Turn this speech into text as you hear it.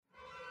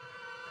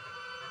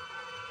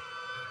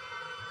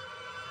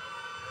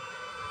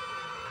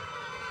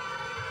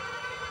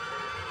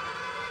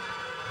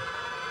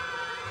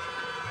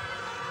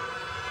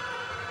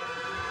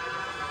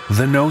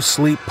The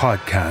NoSleep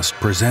podcast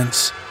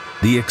presents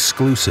the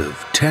exclusive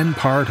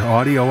 10-part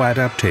audio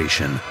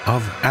adaptation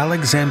of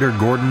Alexander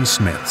Gordon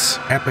Smith's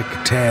epic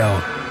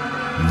tale,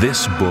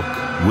 This Book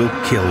Will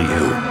Kill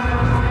You.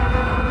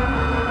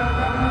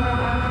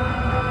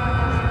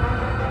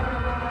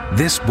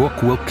 This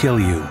Book Will Kill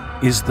You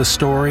is the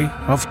story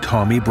of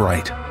Tommy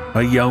Bright,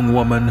 a young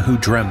woman who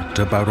dreamt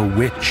about a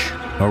witch,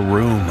 a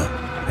room,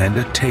 and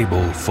a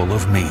table full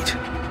of meat.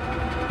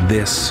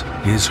 This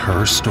is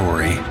her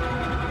story.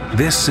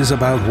 This is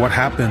about what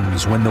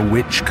happens when the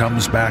witch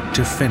comes back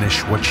to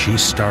finish what she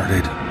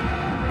started.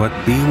 But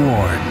be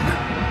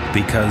warned,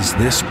 because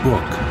this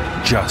book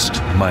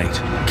just might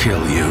kill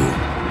you.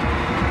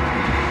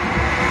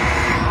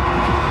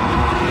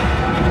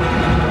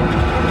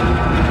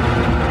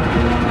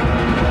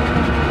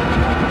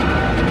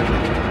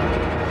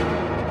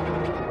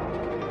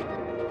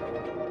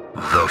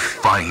 The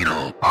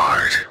final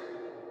part.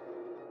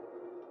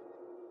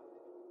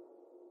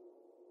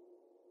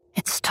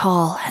 It's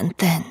tall and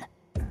thin,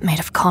 made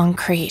of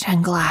concrete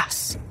and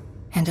glass,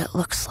 and it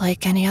looks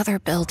like any other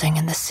building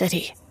in the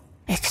city,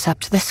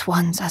 except this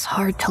one's as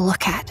hard to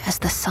look at as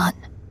the sun.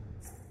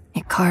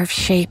 It carves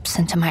shapes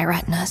into my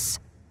retinas,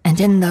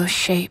 and in those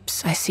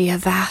shapes I see a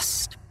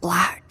vast,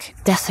 black,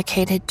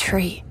 desiccated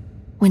tree,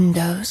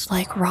 windows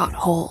like rot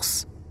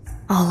holes,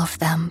 all of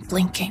them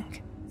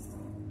blinking.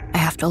 I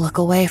have to look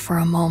away for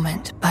a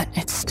moment, but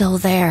it's still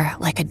there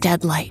like a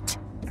dead light,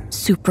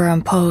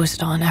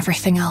 superimposed on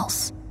everything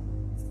else.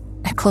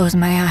 I close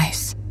my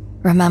eyes,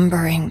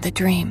 remembering the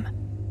dream.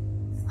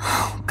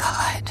 Oh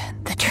God,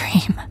 the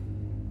dream.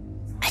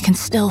 I can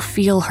still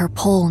feel her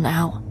pull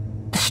now,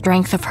 the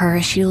strength of her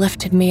as she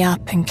lifted me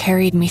up and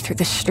carried me through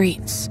the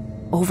streets,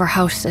 over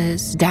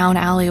houses, down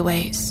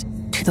alleyways,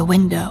 to the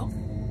window,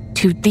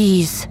 to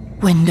these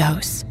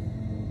windows.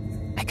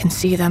 I can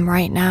see them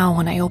right now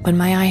when I open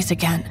my eyes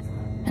again,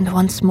 and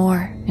once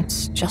more,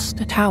 it's just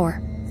a tower,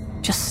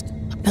 just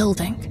a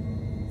building.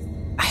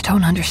 I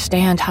don't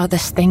understand how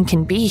this thing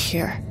can be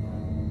here.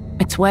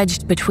 It's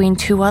wedged between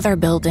two other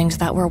buildings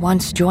that were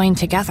once joined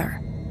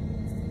together.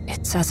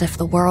 It's as if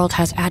the world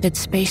has added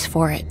space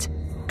for it,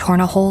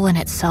 torn a hole in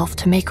itself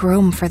to make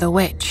room for the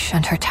witch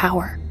and her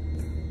tower.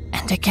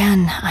 And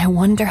again, I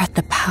wonder at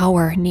the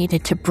power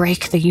needed to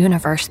break the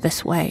universe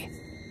this way,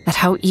 at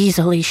how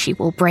easily she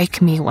will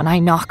break me when I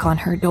knock on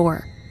her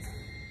door.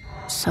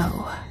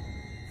 So,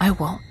 I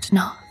won't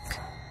knock.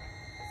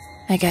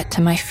 I get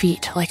to my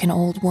feet like an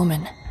old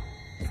woman.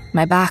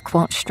 My back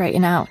won't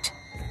straighten out.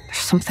 There's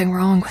something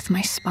wrong with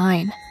my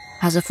spine,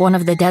 as if one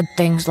of the dead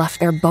things left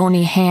their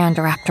bony hand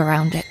wrapped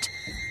around it.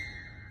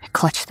 I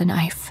clutch the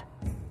knife.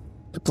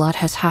 The blood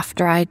has half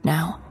dried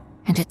now,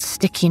 and its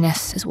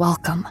stickiness is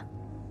welcome.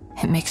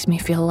 It makes me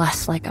feel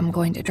less like I'm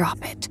going to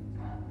drop it.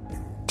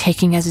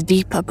 Taking as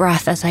deep a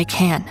breath as I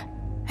can,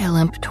 I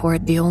limp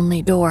toward the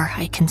only door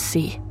I can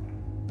see.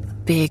 A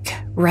big,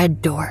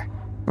 red door,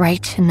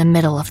 right in the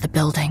middle of the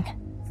building.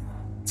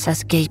 It's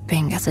as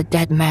gaping as a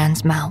dead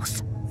man's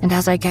mouth, and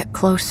as I get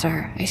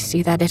closer, I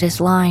see that it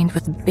is lined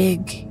with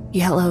big,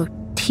 yellow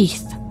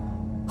teeth.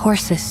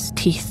 Horses'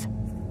 teeth.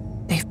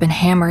 They've been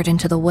hammered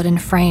into the wooden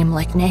frame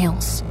like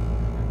nails.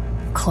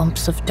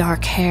 Clumps of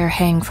dark hair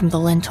hang from the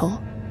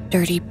lintel,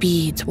 dirty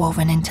beads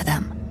woven into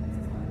them.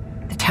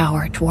 The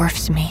tower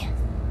dwarfs me.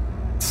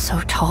 It's so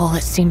tall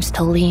it seems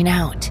to lean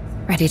out,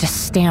 ready to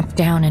stamp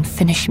down and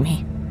finish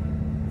me.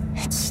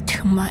 It's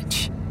too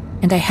much,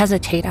 and I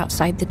hesitate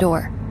outside the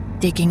door,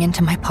 digging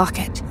into my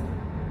pocket.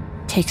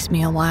 It takes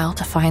me a while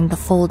to find the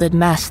folded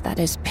mess that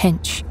is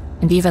Pinch,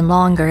 and even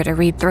longer to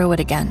read through it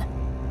again.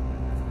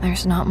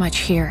 There's not much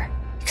here,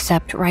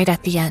 except right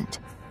at the end.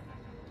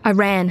 I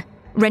ran,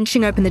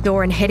 wrenching open the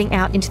door and heading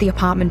out into the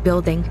apartment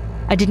building.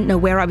 I didn't know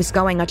where I was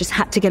going, I just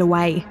had to get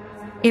away.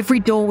 Every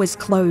door was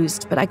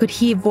closed, but I could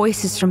hear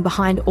voices from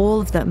behind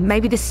all of them,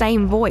 maybe the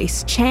same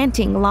voice,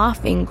 chanting,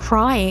 laughing,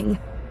 crying.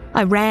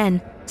 I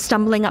ran,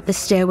 stumbling up the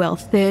stairwell,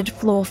 3rd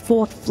floor,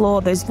 4th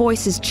floor, those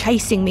voices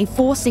chasing me,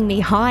 forcing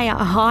me higher,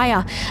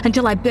 higher,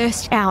 until I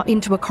burst out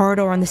into a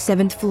corridor on the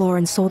 7th floor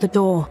and saw the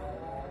door.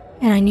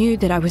 And I knew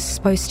that I was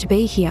supposed to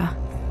be here.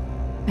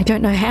 I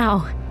don't know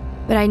how,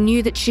 but I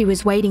knew that she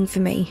was waiting for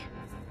me.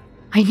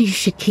 I knew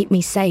she'd keep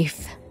me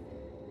safe.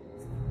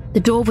 The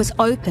door was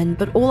open,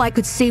 but all I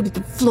could see was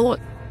the floor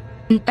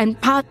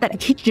and part of that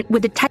kitchen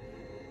with the table.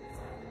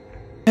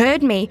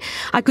 Heard me.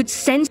 I could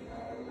sense...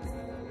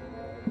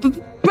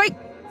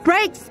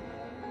 Breaks!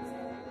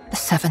 The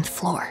 7th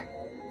floor.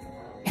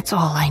 It's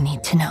all I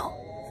need to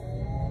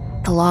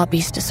know. The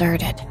lobby's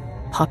deserted,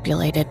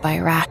 populated by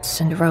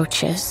rats and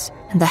roaches,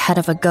 and the head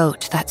of a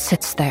goat that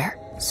sits there,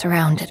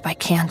 surrounded by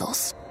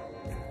candles.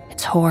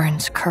 Its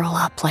horns curl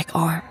up like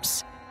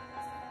arms.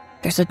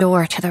 There's a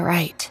door to the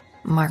right,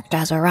 marked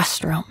as a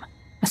restroom,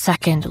 a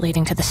second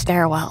leading to the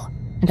stairwell,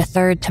 and a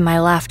third to my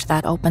left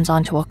that opens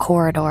onto a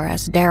corridor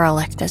as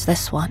derelict as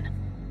this one.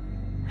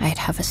 I'd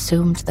have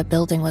assumed the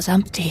building was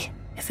empty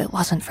if it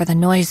wasn't for the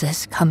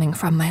noises coming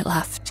from my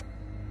left.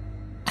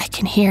 I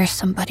can hear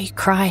somebody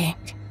crying.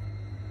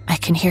 I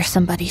can hear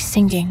somebody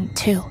singing,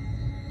 too.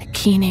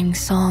 keening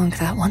song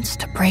that wants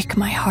to break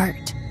my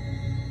heart.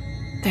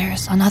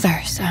 There's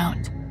another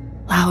sound,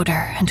 louder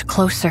and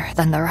closer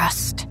than the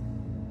rest.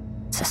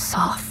 It's a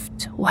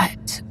soft,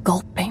 wet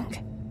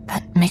gulping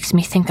that makes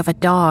me think of a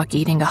dog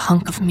eating a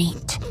hunk of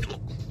meat.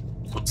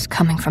 It's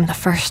coming from the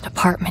first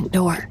apartment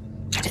door,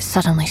 and it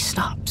suddenly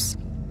stops.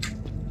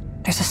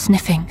 There's a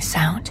sniffing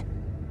sound,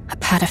 a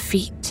pat of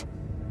feet,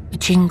 a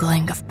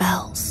jingling of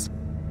bells.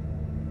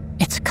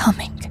 It's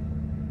coming.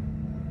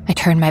 I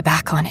turn my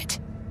back on it,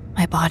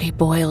 my body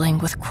boiling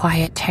with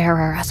quiet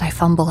terror as I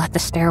fumble at the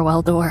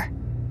stairwell door.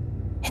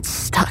 It's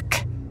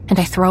stuck, and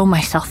I throw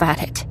myself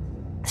at it.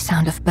 The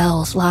sound of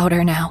bells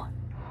louder now,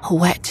 a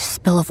wet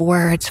spill of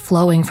words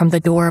flowing from the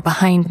door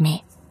behind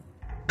me.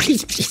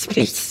 Please, please,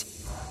 please.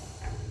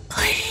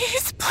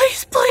 Please,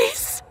 please,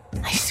 please,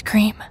 I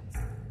scream.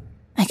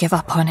 I give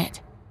up on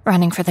it,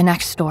 running for the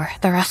next door,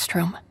 the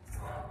restroom.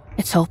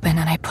 It's open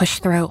and I push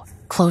through,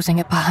 closing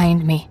it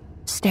behind me,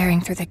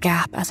 staring through the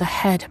gap as a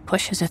head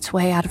pushes its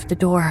way out of the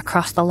door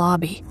across the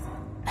lobby.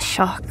 A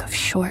shock of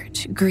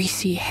short,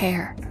 greasy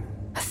hair,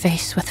 a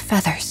face with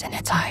feathers in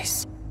its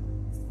eyes.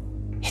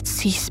 It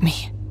sees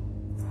me.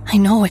 I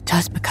know it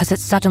does because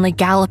it's suddenly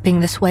galloping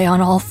this way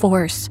on all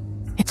fours,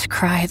 its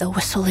cry the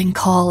whistling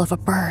call of a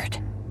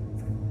bird.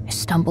 I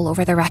stumble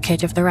over the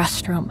wreckage of the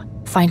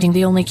restroom, finding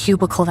the only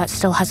cubicle that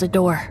still has a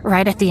door,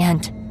 right at the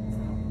end.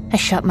 I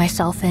shut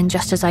myself in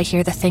just as I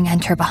hear the thing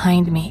enter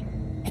behind me,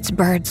 its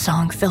bird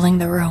song filling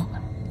the room.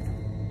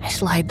 I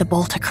slide the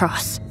bolt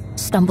across,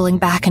 stumbling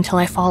back until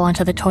I fall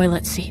onto the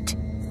toilet seat.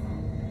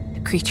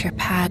 The creature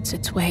pads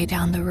its way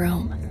down the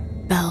room,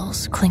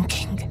 bells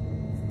clinking,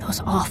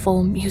 those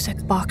awful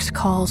music box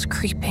calls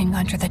creeping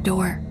under the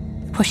door,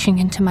 pushing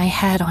into my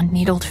head on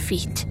needled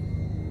feet.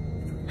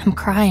 I'm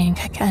crying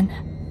again.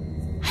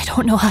 I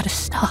don't know how to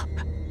stop.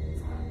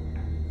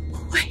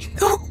 Away,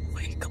 go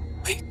away, go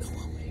away, go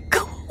away,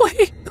 go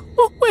away,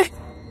 go away.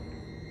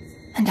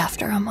 And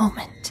after a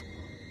moment,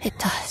 it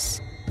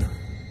does.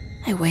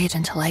 I wait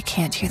until I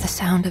can't hear the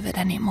sound of it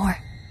anymore.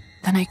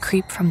 Then I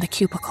creep from the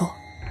cubicle,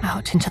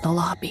 out into the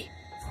lobby.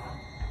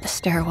 The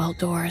stairwell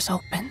door is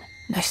open,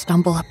 and I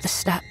stumble up the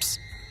steps,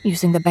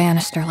 using the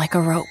banister like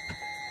a rope,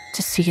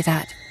 to see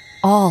that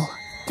all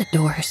the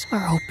doors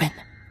are open.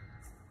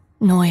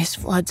 Noise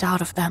floods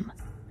out of them,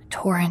 a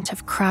torrent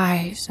of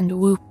cries and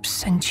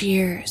whoops and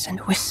jeers and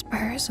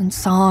whispers and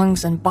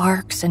songs and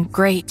barks and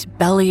great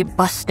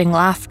belly-busting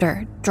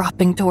laughter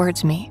dropping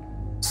towards me,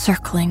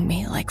 circling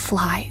me like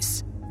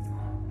flies.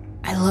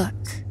 I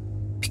look,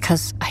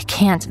 because I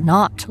can't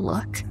not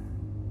look.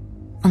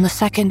 On the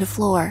second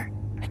floor,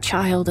 a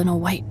child in a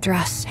white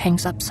dress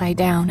hangs upside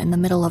down in the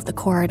middle of the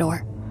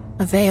corridor,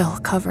 a veil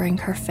covering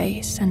her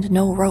face and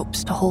no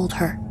ropes to hold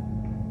her.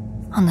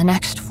 On the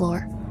next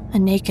floor, a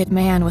naked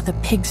man with a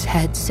pig's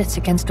head sits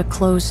against a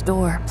closed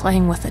door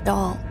playing with a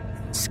doll,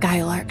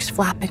 skylarks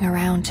flapping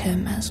around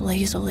him as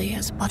lazily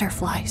as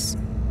butterflies.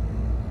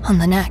 On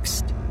the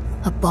next,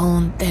 a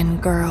bone-thin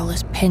girl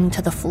is pinned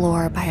to the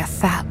floor by a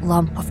fat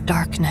lump of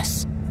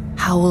darkness,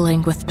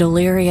 howling with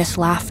delirious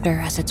laughter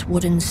as its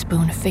wooden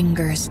spoon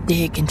fingers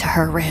dig into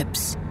her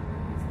ribs.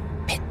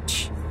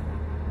 Pinch,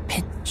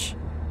 pinch,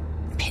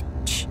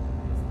 pinch.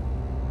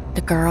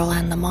 The girl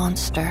and the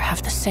monster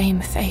have the same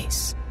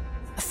face,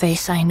 a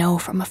face I know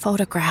from a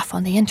photograph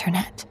on the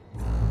internet,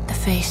 the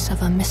face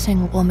of a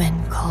missing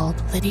woman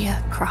called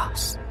Lydia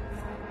Cross.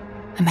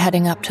 I'm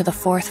heading up to the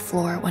 4th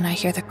floor when I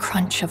hear the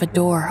crunch of a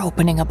door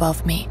opening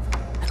above me,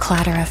 a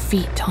clatter of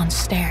feet on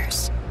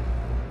stairs.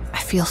 I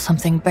feel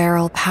something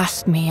barrel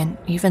past me, and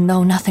even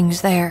though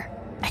nothing's there,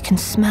 I can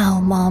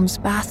smell Mom's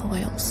bath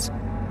oils.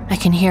 I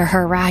can hear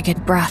her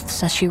ragged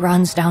breaths as she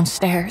runs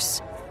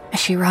downstairs, as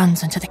she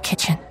runs into the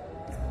kitchen.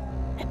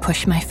 I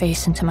push my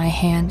face into my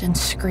hand and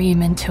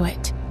scream into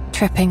it,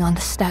 tripping on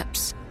the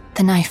steps,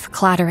 the knife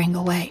clattering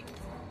away.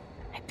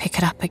 I pick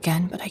it up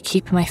again, but I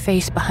keep my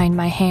face behind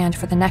my hand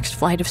for the next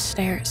flight of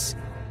stairs,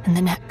 and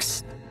the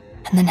next,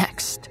 and the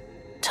next,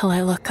 till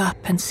I look up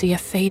and see a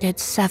faded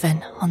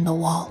 7 on the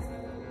wall.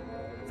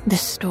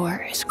 This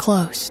door is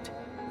closed,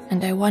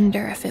 and I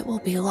wonder if it will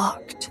be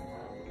locked.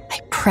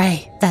 I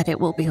pray that it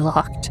will be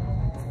locked.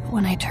 But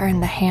when I turn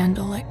the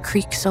handle, it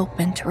creaks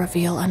open to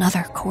reveal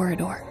another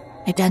corridor,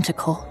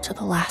 identical to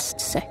the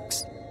last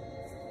 6.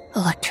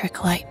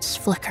 Electric lights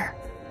flicker,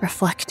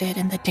 reflected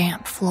in the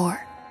damp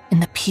floor, in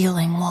the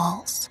peeling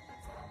walls.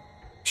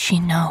 She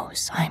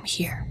knows I'm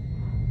here.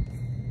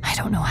 I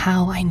don't know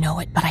how I know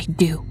it, but I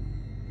do.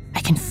 I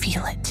can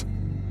feel it.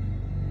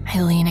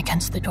 I lean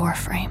against the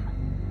doorframe,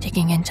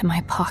 digging into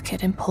my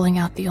pocket and pulling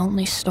out the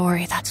only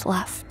story that's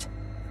left.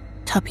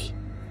 Tubby.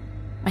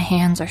 My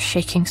hands are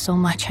shaking so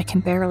much I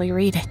can barely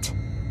read it,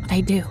 but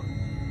I do.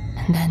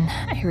 And then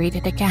I read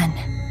it again,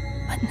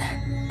 but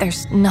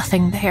there's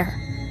nothing there,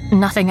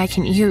 nothing I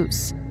can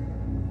use.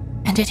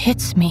 And it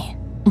hits me,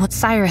 what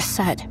Cyrus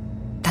said,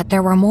 that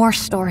there were more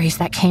stories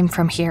that came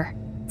from here,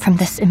 from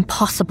this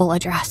impossible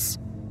address.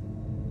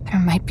 There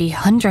might be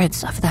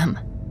hundreds of them,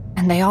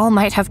 and they all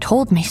might have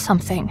told me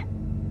something.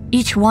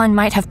 Each one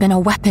might have been a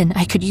weapon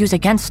I could use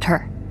against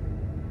her.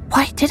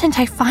 Why didn't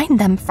I find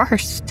them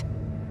first?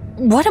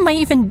 What am I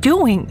even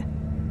doing?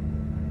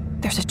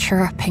 There's a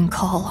chirruping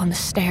call on the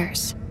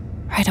stairs,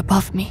 right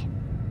above me.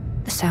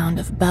 The sound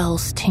of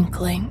bells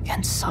tinkling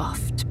and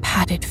soft,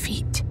 padded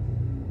feet.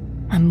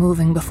 I'm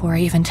moving before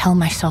I even tell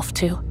myself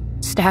to,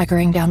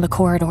 staggering down the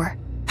corridor,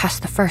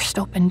 past the first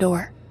open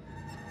door.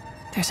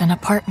 There's an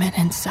apartment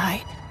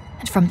inside,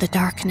 and from the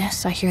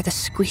darkness I hear the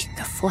squeak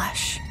of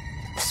flesh,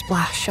 the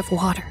splash of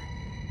water.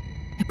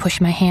 I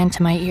push my hand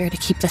to my ear to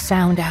keep the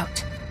sound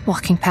out,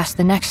 walking past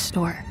the next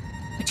store,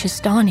 which is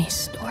Donnie's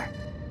store.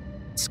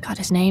 It's got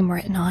his name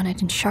written on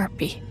it in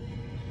Sharpie,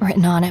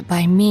 written on it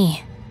by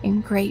me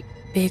in great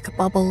big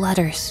bubble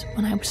letters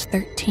when I was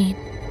 13.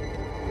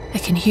 I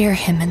can hear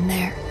him in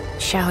there,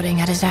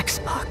 shouting at his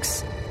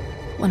Xbox.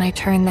 When I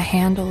turn the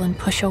handle and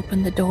push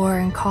open the door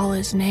and call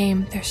his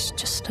name, there's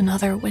just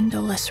another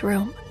windowless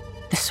room,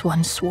 this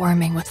one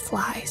swarming with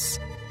flies.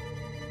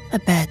 A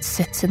bed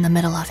sits in the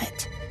middle of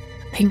it,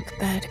 a pink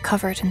bed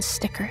covered in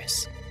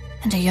stickers,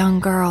 and a young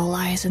girl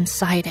lies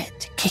inside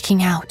it,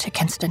 kicking out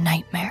against a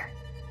nightmare.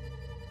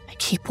 I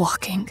keep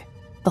walking,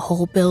 the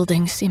whole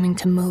building seeming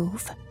to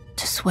move,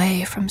 to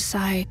sway from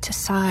side to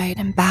side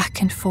and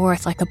back and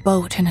forth like a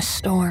boat in a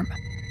storm.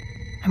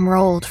 I'm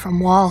rolled from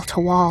wall to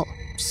wall,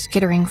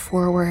 skittering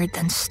forward,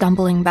 then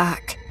stumbling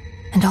back,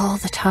 and all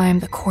the time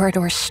the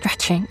corridor's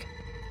stretching,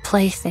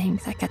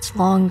 plaything that gets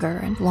longer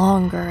and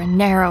longer and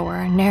narrower,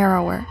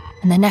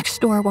 and the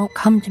next door won't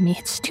come to me.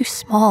 It's too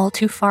small,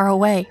 too far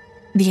away.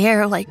 The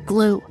air like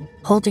glue,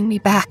 holding me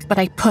back, but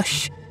I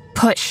push,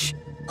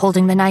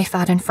 holding the knife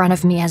out in front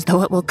of me as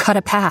though it will cut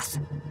a path.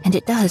 And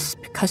it does,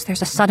 because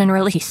there's a sudden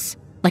release,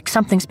 like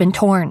something's been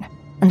torn,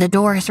 and the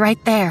door is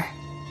right there.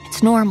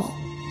 It's normal.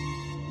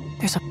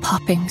 There's a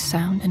popping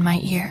sound in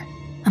my ear,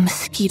 a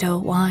mosquito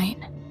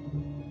whine.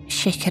 I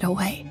shake it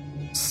away,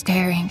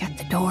 staring at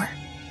the door,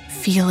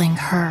 feeling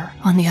her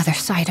on the other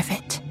side of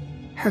it.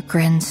 Her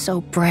grin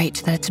so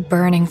bright that it's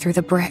burning through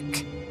the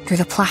brick, through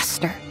the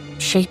plaster,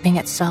 shaping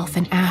itself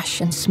in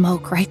ash and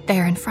smoke right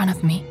there in front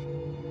of me.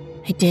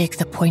 I dig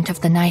the point of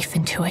the knife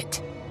into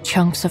it,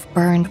 chunks of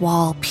burned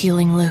wall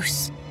peeling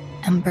loose,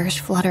 embers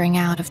fluttering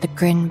out of the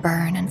grin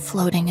burn and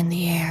floating in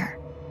the air.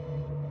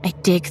 I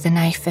dig the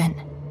knife in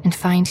and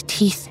find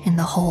teeth in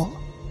the hole,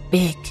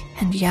 big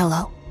and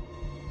yellow.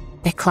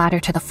 They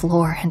clatter to the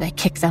floor and I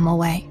kick them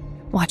away,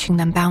 watching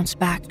them bounce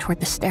back toward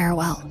the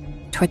stairwell,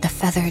 toward the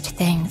feathered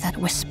thing that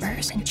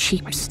whispers and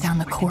cheeps down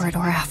the corridor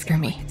after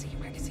me.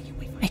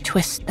 I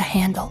twist the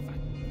handle.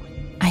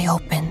 I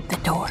open the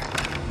door.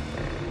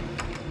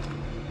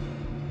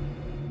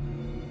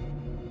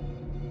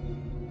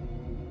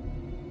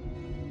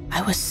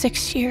 I was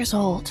 6 years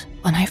old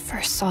when I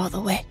first saw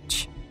the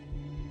witch.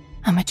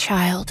 I'm a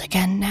child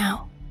again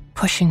now,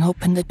 pushing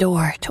open the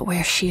door to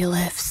where she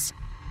lives.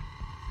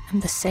 I'm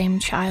the same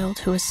child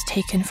who was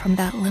taken from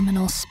that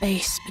liminal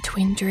space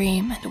between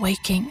dream and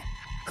waking,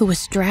 who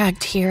was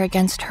dragged here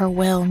against her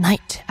will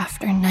night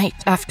after night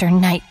after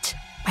night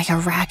by a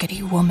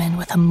raggedy woman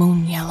with a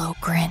moon-yellow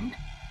grin.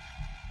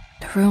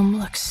 The room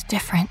looks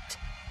different,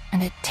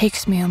 and it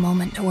takes me a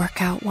moment to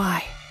work out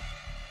why.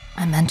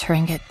 I'm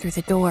entering it through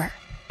the door,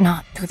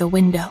 not through the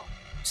window,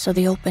 so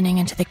the opening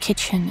into the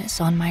kitchen is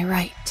on my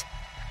right.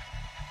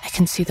 I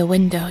can see the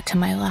window to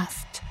my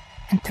left,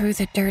 and through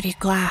the dirty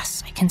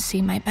glass I can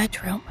see my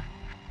bedroom.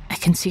 I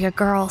can see a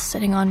girl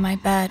sitting on my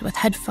bed with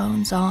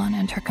headphones on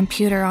and her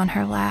computer on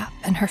her lap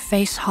and her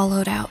face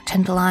hollowed out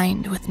and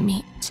lined with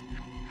meat.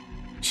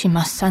 She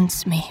must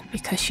sense me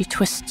because she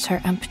twists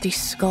her empty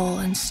skull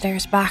and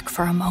stares back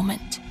for a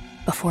moment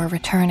before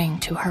returning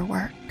to her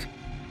work.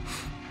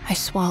 I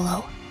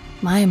swallow,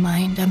 my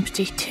mind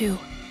empty too,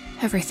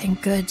 everything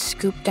good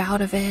scooped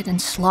out of it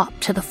and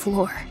slopped to the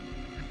floor.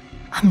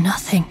 I'm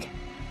nothing.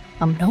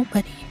 I'm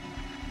nobody.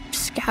 I'm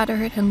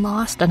scattered and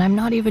lost, and I'm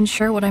not even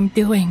sure what I'm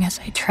doing as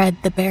I tread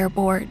the bare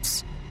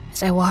boards,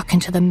 as I walk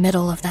into the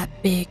middle of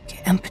that big,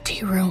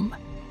 empty room,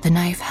 the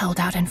knife held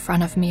out in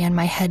front of me and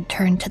my head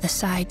turned to the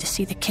side to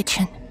see the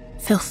kitchen,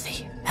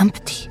 filthy,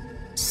 empty,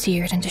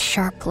 seared into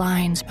sharp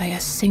lines by a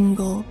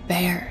single,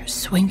 bare,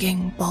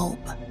 swinging bulb.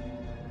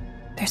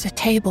 There's a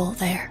table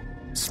there,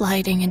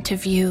 sliding into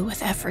view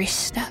with every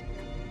step.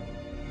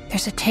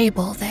 There's a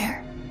table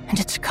there, and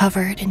it's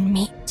covered in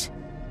meat,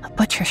 a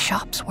butcher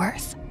shop's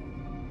worth.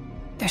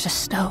 There's a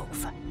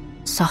stove,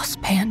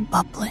 saucepan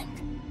bubbling.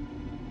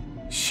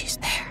 She's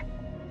there.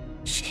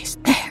 She's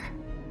there.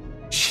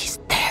 She's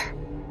there.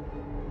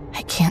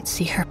 I can't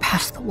see her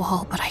past the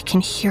wall, but I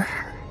can hear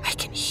her. I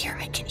can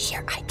hear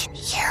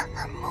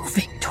her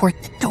moving toward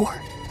the door.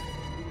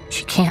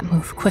 She can't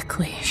move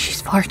quickly.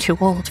 She's far too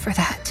old for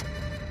that.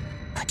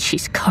 But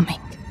she's coming,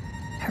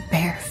 her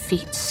bare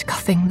feet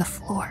scuffing the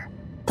floor,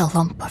 the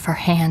lump of her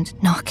hand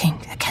knocking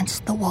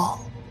against the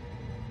wall.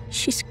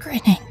 She's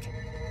grinning.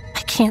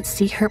 I can't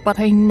see her, but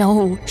I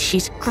know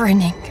she's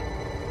grinning.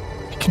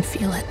 I can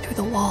feel it through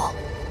the wall,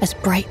 as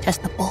bright as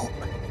the bulb.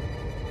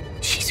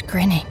 She's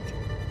grinning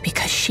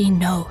because she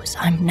knows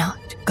I'm not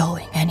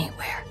going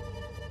anywhere.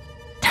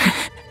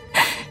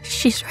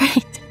 She's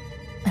right.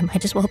 I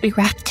might as well be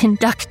wrapped in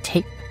duct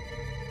tape.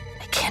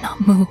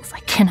 cannot move. I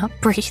cannot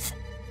breathe.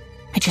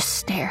 I just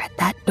stare at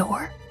that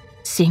door,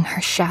 seeing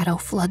her shadow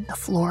flood the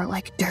floor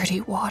like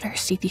dirty water,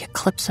 see the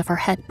eclipse of her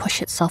head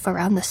push itself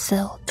around the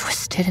sill,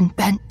 twisted and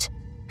bent,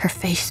 her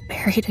face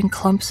buried in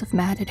clumps of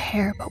matted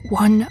hair, but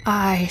one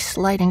eye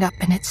sliding up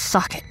in its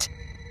socket,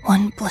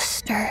 one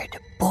blistered,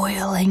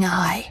 boiling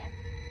eye,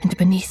 and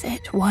beneath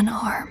it one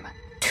arm,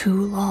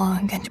 too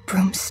long and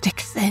broomstick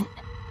thin,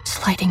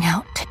 sliding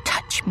out to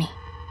touch me.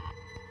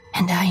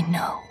 And I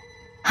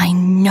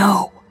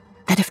know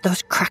that if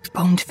those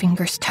crack-boned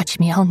fingers touch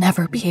me, I'll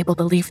never be able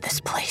to leave this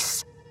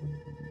place.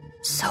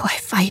 So I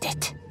fight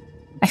it.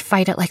 I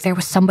fight it like there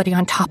was somebody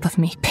on top of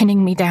me,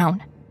 pinning me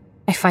down.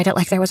 I fight it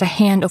like there was a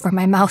hand over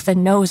my mouth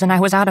and nose and I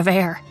was out of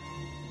air.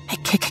 I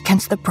kick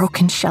against the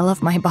broken shell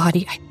of my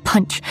body. I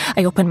punch.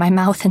 I open my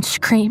mouth and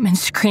scream and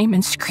scream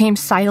and scream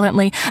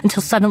silently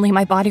until suddenly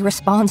my body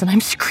responds and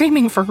I'm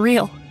screaming for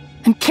real.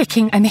 I'm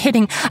kicking, I'm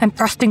hitting, I'm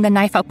thrusting the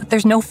knife out, but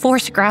there's no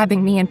force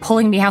grabbing me and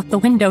pulling me out the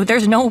window.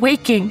 There's no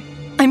waking.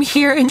 I'm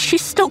here and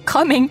she's still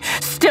coming.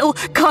 Still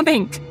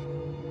coming.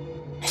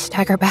 I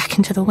stagger back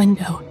into the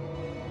window.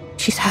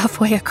 She's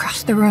halfway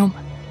across the room,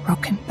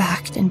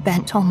 broken-backed and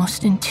bent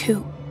almost in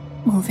two,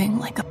 moving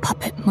like a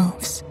puppet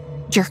moves,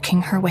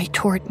 jerking her way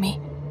toward me.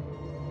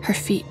 Her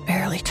feet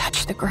barely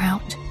touch the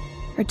ground,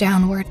 her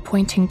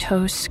downward-pointing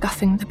toes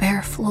scuffing the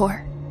bare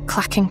floor,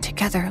 clacking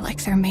together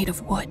like they're made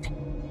of wood.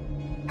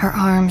 Her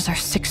arms are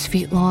 6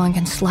 feet long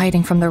and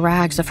sliding from the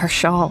rags of her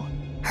shawl,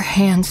 her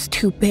hands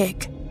too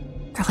big.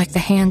 They're like the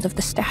hands of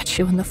the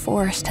statue in the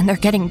forest, and they're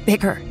getting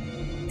bigger.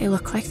 They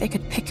look like they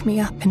could pick me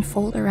up and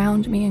fold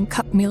around me and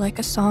cup me like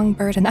a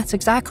songbird, and that's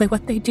exactly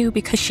what they do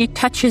because she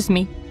touches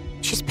me.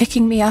 She's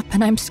picking me up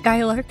and I'm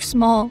Skylark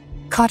Small,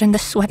 caught in the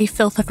sweaty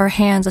filth of her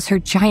hands as her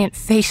giant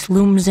face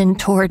looms in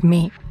toward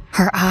me,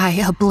 her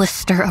eye a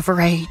blister of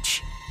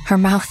rage, her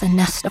mouth a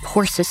nest of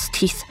horse's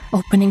teeth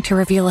opening to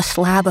reveal a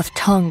slab of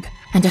tongue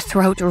and a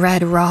throat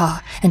red raw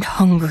and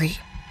hungry,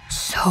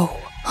 so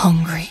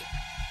hungry.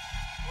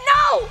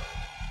 No!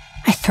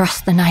 I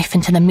thrust the knife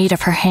into the meat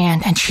of her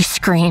hand and she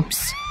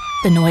screams,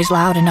 the noise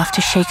loud enough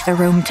to shake the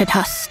room to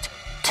dust,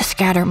 to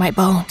scatter my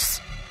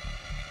bones.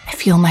 I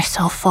feel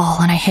myself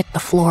fall and I hit the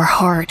floor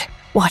hard,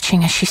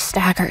 watching as she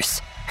staggers,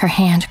 her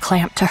hand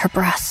clamped to her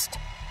breast.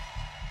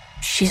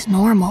 She's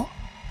normal.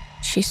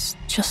 She's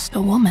just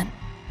a woman.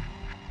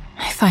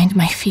 I find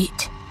my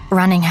feet,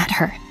 running at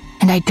her,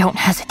 and I don't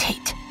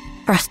hesitate,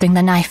 thrusting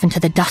the knife into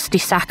the dusty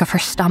sack of her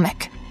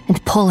stomach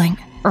and pulling,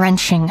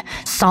 wrenching,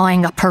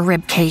 sawing up her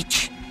rib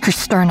cage, her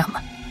sternum.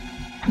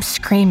 I'm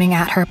screaming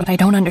at her, but I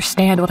don't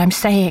understand what I'm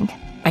saying.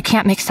 I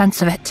can't make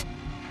sense of it.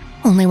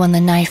 Only when the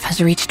knife has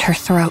reached her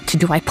throat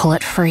do I pull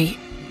it free,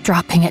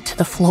 dropping it to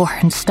the floor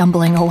and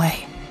stumbling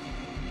away.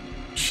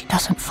 She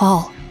doesn't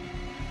fall.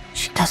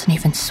 She doesn't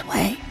even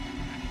sway.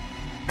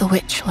 The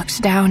witch looks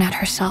down at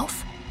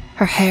herself,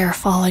 her hair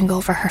falling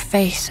over her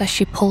face as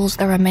she pulls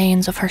the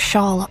remains of her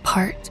shawl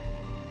apart.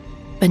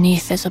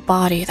 Beneath is a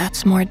body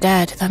that's more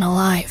dead than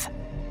alive,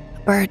 a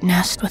bird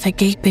nest with a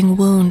gaping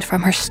wound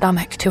from her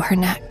stomach to her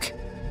neck.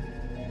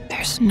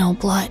 There's no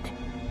blood.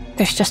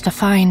 There's just a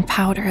fine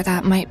powder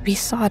that might be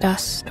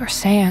sawdust or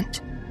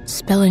sand,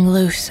 spilling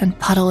loose and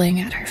puddling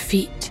at her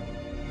feet.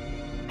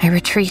 I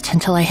retreat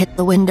until I hit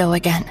the window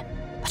again,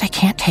 but I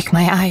can't take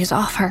my eyes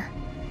off her.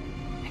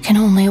 I can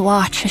only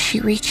watch as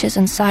she reaches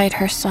inside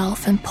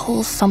herself and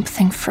pulls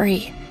something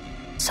free,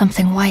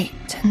 something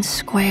white and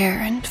square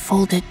and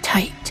folded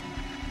tight.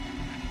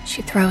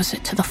 She throws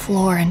it to the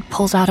floor and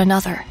pulls out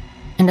another,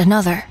 and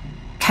another,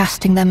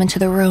 casting them into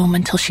the room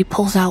until she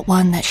pulls out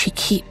one that she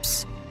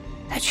keeps,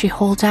 that she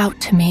holds out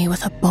to me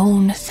with a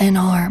bone-thin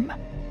arm.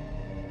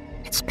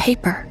 It's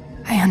paper,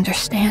 I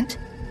understand.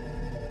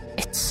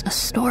 It's a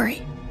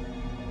story.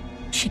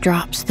 She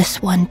drops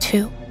this one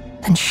too,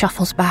 then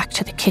shuffles back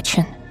to the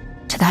kitchen,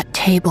 to that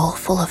table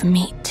full of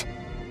meat.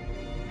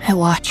 I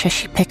watch as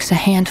she picks a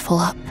handful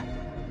up,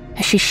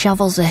 as she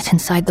shovels it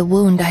inside the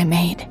wound I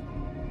made,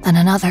 then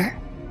another,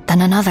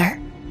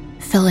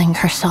 filling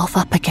herself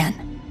up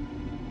again.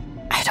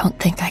 I don't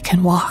think I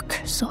can walk,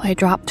 so I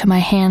drop to my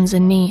hands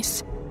and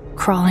knees,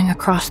 crawling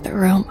across the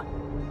room,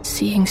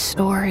 seeing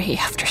story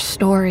after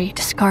story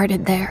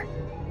discarded there,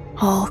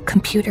 all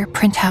computer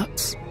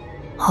printouts,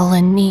 all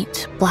in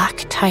neat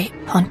black type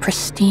on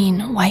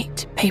pristine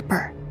white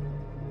paper.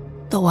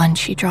 The one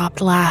she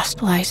dropped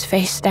last lies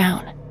face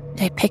down.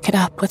 I pick it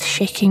up with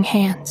shaking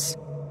hands.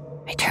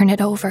 I turn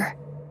it over,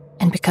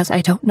 and because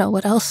I don't know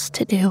what else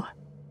to do,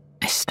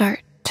 I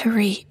start to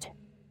read.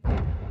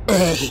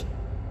 Hey.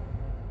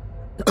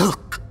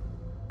 Look.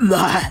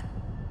 My.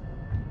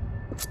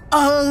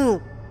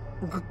 Oh.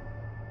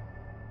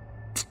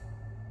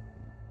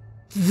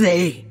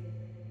 They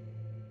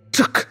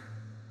took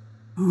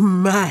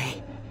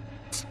my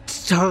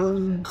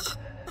tongue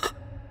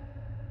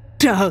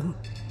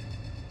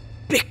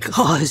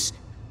because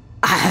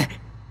I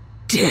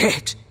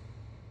dared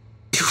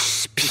to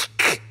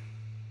speak.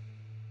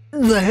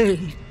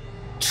 They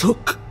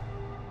took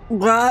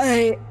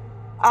my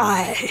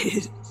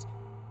eyes.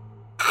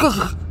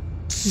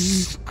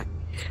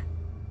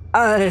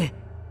 I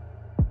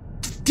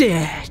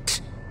dared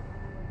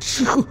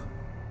to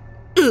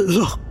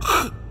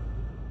look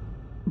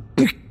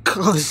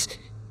because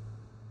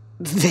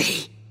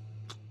they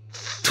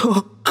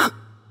took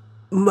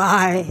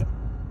my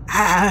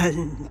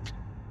hand,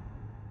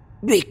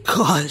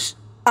 because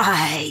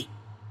I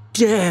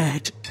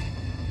dared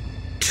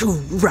to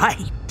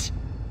write,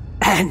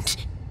 and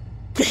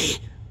they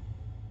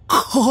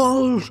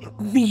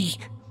called me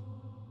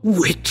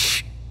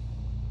witch,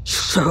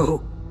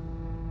 so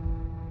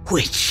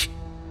which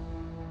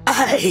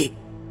I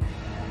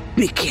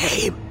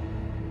became.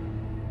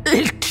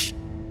 It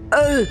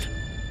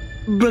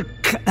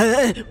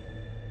became.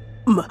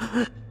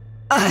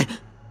 I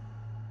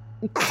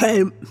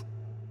came.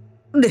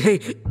 They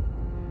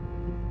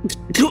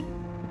took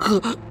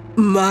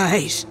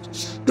my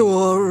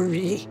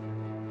story.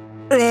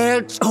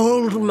 They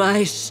told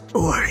my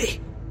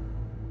story.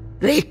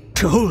 They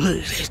told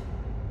it.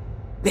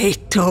 They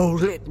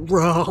told it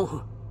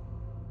wrong.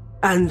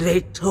 And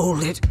they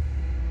told it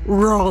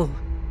wrong.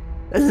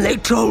 And they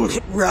told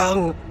it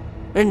wrong.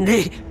 And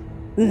they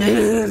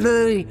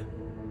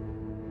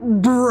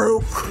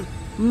broke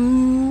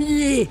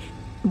me.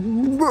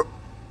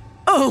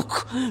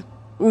 Broke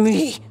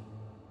me.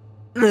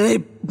 They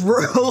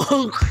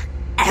broke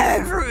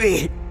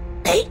everything.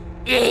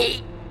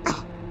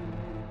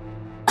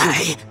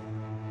 I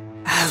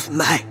have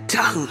my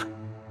tongue.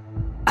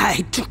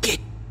 I took it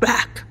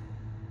back.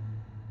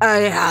 I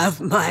have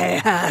my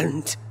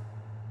hand.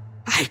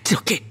 I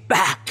took it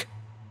back.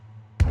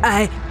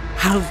 I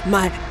have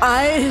my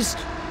eyes,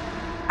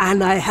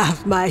 and I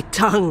have my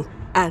tongue,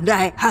 and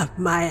I have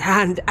my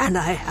hand, and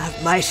I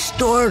have my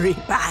story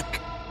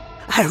back.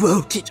 I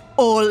wrote it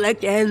all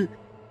again,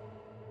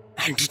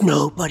 and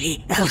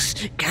nobody else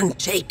can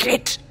take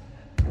it.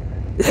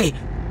 They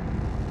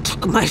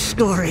took my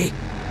story,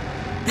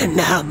 and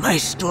now my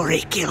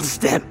story kills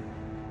them.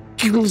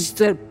 Kills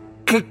them.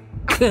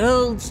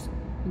 Kills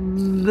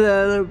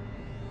them.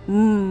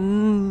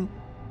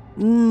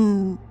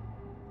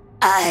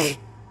 I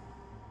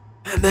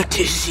am a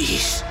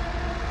disease.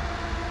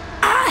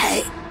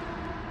 I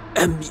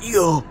am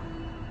your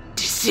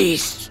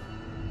disease.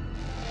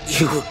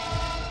 You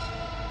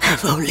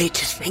have only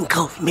to think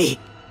of me,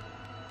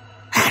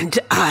 and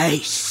I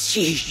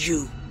see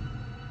you.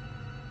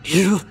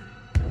 You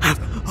have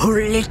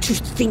only to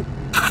think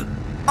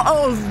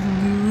of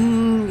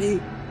me,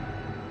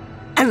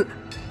 and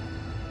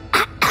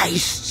I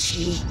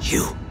see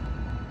you.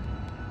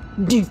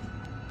 You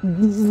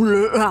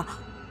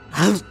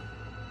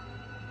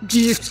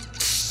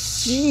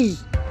see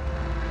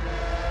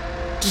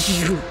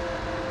you.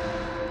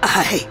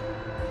 I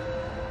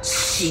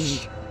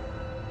see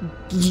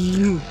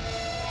you.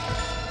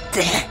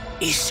 There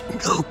is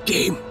no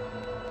game.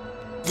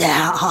 There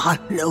are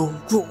no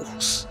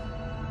rules.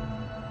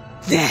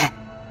 There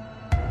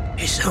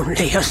is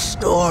only a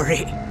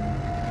story.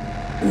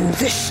 And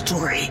this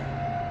story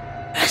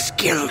has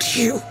killed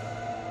you.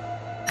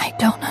 I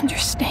don't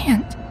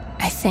understand,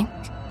 I think.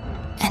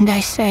 And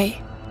I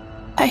say,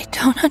 I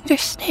don't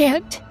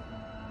understand.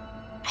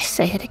 I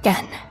say it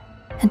again,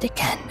 and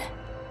again,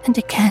 and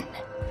again.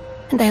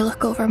 And I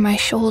look over my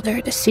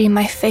shoulder to see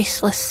my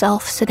faceless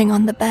self sitting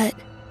on the bed.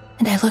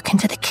 And I look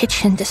into the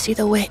kitchen to see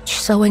the witch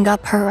sewing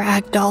up her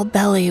ragdoll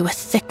belly with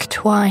thick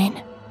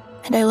twine.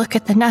 And I look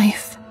at the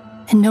knife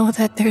and know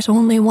that there's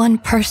only one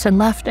person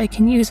left I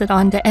can use it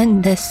on to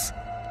end this.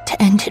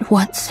 To end it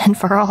once and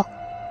for all.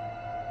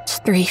 It's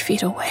 3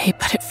 feet away,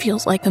 but it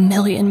feels like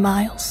 1,000,000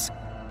 miles.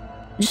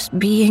 Just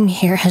being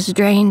here has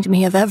drained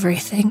me of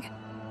everything.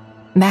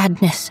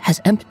 Madness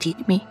has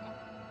emptied me.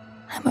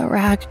 I'm a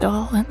rag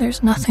doll, and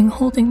there's nothing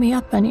holding me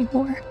up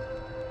anymore.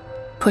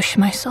 Push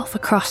myself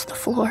across the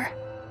floor.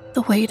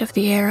 The weight of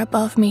the air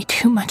above me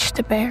too much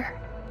to bear.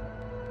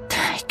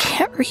 I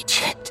can't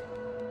reach it.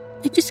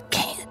 I just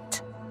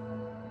can't.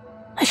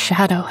 A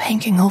shadow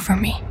hanging over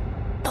me.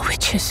 The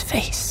witch's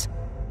face.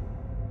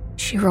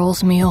 She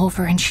rolls me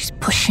over and she's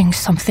pushing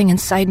something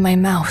inside my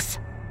mouth.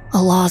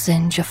 A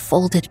lozenge of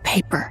folded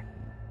paper.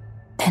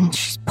 Then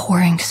she's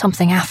pouring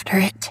something after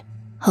it.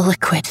 A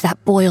liquid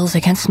that boils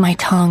against my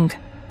tongue,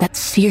 that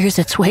sears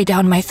its way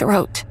down my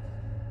throat.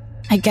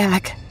 I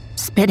gag,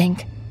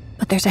 spitting,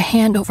 but there's a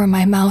hand over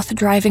my mouth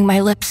driving my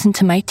lips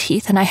into my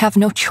teeth, and I have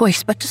no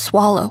choice but to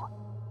swallow.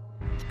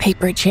 The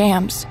paper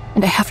jams,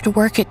 and I have to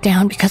work it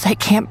down because I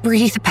can't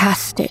breathe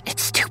past it.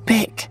 It's too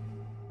big.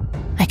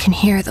 I can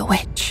hear the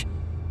witch.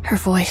 Her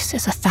voice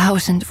is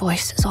 1,000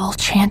 voices, all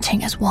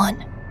chanting as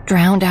one,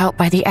 drowned out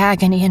by the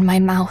agony in my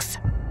mouth,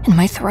 in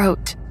my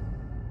throat.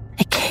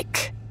 I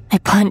kick, I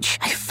punch,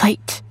 I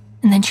fight,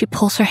 and then she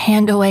pulls her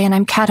hand away and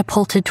I'm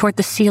catapulted toward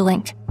the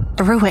ceiling,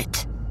 through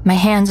it, my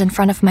hands in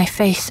front of my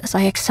face as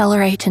I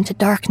accelerate into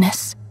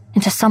darkness,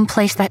 into some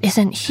place that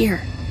isn't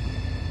here.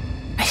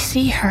 I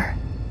see her,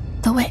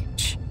 the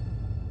witch.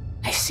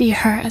 I see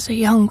her as a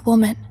young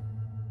woman,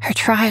 her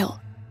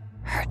trial,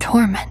 her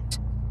torment,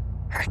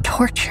 her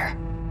torture,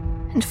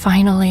 and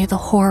finally the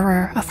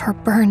horror of her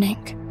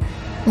burning.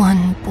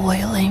 One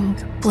boiling,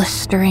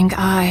 blistering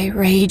eye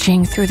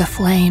raging through the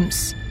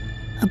flames.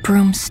 a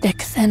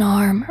broomstick-thin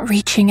arm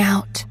reaching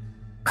out,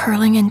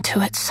 curling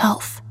into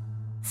itself,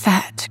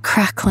 fat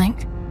crackling,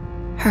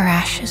 her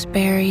ashes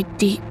buried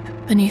deep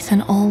beneath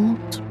an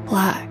old,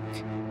 black,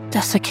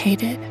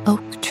 desiccated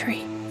oak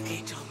tree.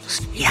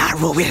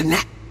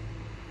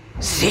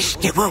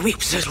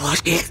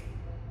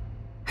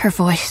 Her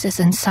voice is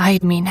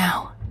inside me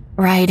now,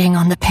 riding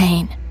on the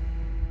pain.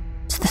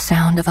 It's the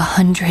sound of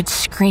 100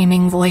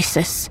 screaming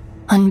voices,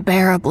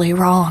 unbearably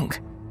wrong.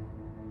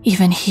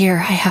 Even here,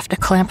 I have to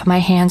clamp my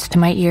hands to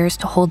my ears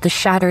to hold the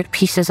shattered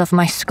pieces of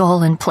my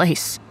skull in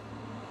place.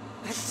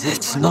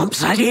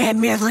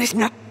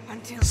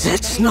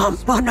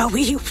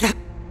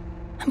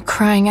 I'm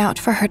crying out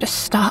for her to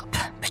stop,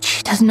 but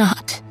she does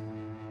not.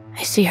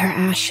 I see her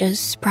ashes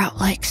sprout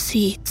like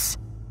seeds.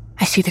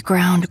 I see the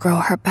ground grow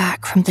her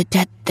back from the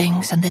dead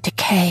things and the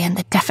decay and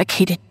the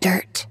defecated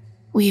dirt,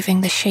 weaving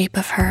the shape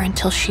of her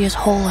until she is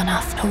whole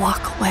enough to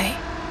walk away.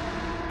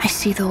 I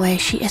see the way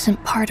she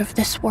isn't part of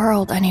this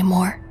world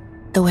anymore,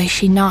 the way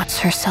she knots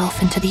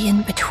herself into the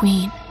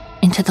in-between,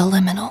 into the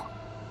liminal.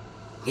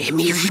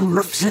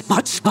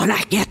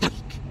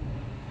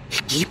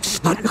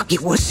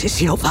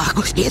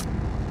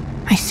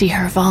 I see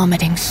her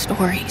vomiting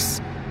stories,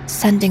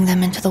 sending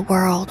them into the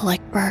world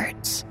like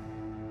birds.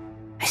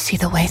 I see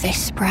the way they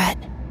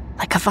spread,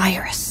 like a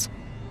virus.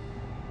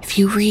 If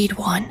you read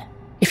one,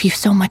 if you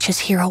so much as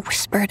hear a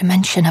whispered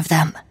mention of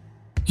them,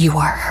 you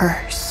are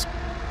hers.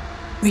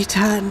 We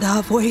turned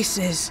our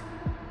voices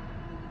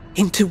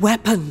into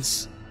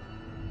weapons.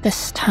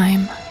 This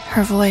time,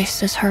 her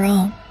voice is her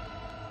own.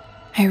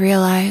 I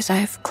realize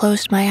I've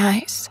closed my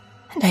eyes,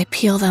 and I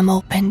peel them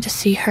open to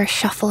see her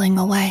shuffling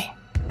away,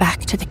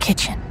 back to the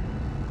kitchen.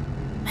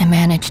 I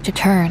manage to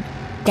turn,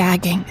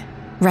 gagging,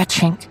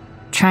 retching,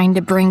 trying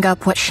to bring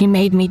up what she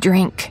made me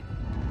drink.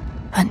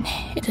 But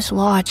it is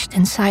lodged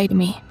inside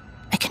me.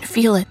 I can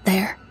feel it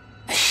there,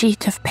 a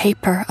sheet of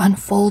paper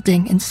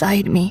unfolding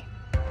inside me.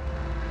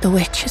 The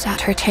witch is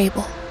at her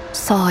table,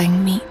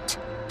 sawing meat,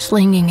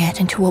 slinging it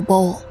into a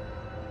bowl.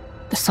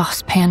 The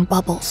saucepan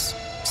bubbles,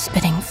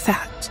 spitting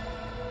fat.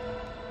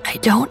 I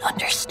don't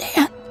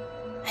understand,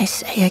 I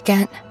say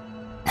again,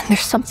 and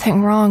there's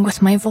something wrong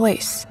with my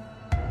voice.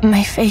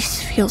 My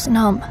face feels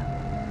numb.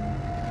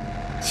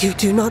 You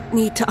do not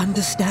need to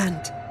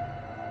understand.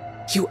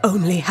 You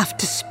only have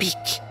to speak.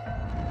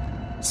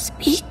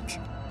 Speak,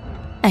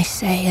 I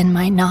say in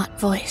my not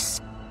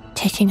voice,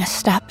 taking a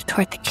step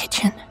toward the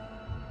kitchen.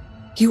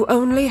 You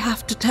only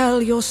have to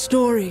tell your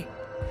story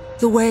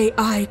the way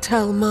I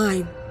tell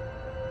mine.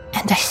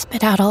 And I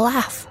spit out a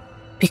laugh,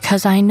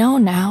 because I know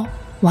now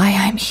why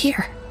I'm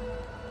here.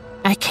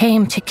 I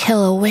came to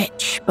kill a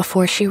witch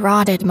before she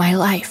rotted my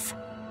life.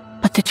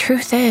 But the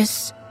truth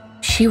is,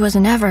 she was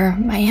never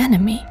my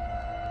enemy.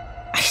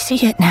 I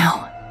see it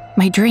now,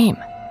 my dream.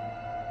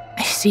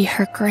 I see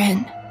her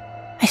grin.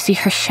 I see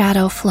her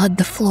shadow flood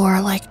the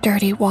floor like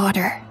dirty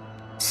water.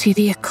 See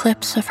the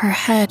eclipse of her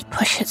head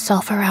push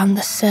itself around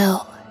the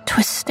sill,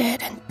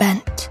 twisted and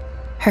bent.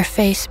 Her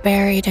face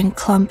buried in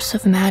clumps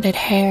of matted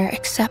hair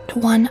except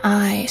one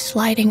eye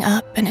sliding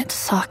up in its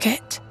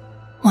socket.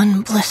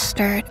 One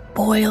blistered,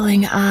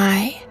 boiling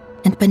eye,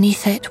 and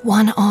beneath it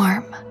one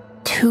arm,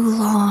 too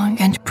long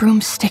and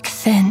broomstick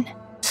thin,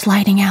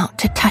 sliding out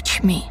to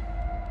touch me.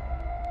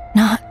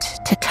 Not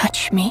to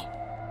touch me,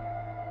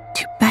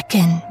 to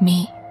beckon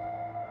me.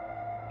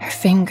 Her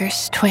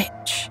fingers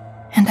twitch,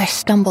 and I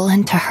stumble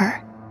into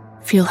her,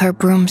 feel her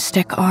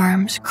broomstick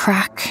arms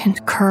crack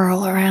and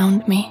curl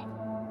around me.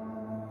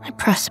 I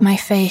press my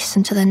face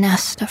into the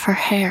nest of her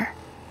hair.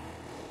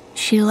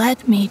 She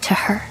led me to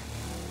her.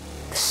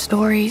 The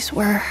stories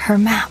were her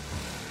map.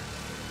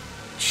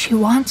 She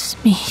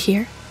wants me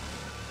here.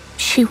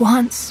 She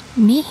wants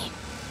me.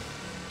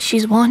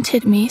 She's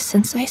wanted me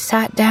since I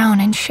sat down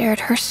and shared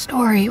her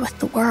story with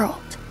the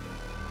world.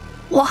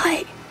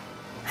 Why?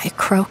 I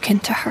croak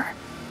into her,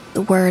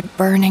 the word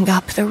burning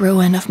up the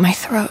ruin of my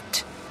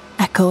throat,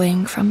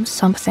 echoing from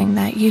something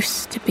that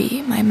used to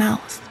be my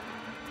mouth.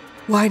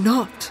 Why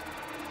not?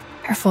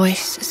 Her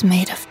voice is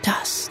made of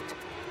dust,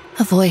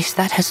 a voice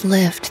that has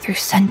lived through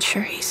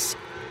centuries.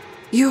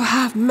 You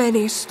have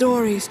many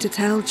stories to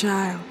tell,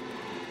 child,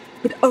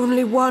 but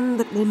only one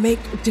that will make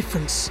a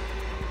difference.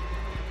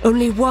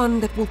 Only one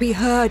that will be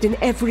heard in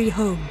every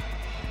home,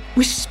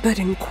 whispered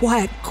in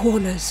quiet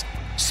corners,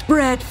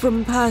 spread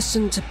from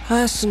person to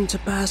person to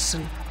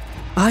person.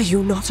 Are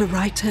you not a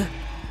writer?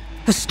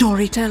 A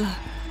storyteller?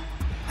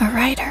 A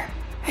writer,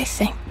 I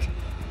think.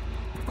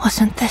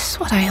 Wasn't this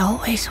what I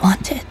always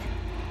wanted?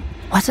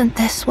 Wasn't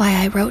this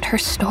why I wrote her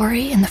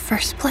story in the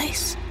first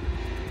place?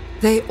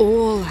 They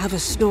all have a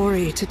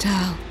story to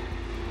tell.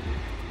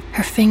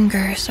 Her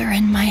fingers are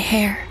in my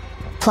hair,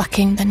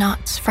 plucking the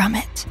knots from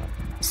it,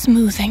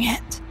 smoothing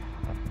it.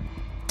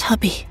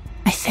 Tubby,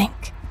 I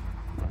think.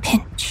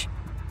 Pinch.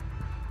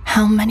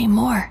 How many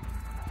more?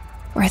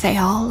 Were they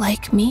all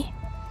like me?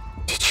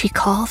 Did she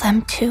call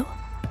them too?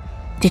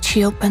 Did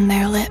she open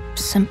their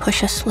lips and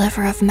push a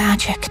sliver of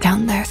magic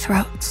down their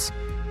throats?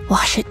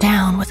 Wash it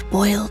down with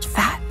boiled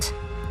fat?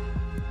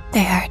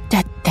 They are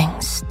dead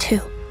things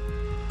too.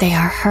 They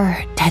are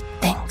her dead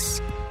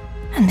things,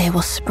 and they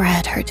will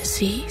spread her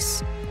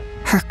disease,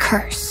 her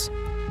curse,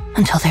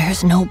 until there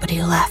is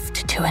nobody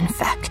left to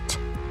infect.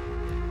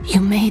 You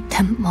made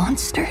them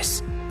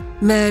monsters.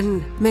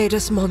 Men made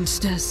us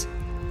monsters.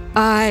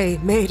 I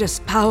made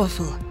us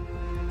powerful.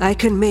 I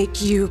can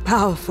make you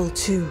powerful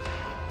too.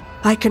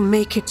 I can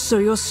make it so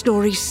your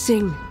stories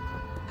sing.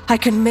 I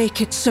can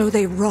make it so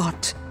they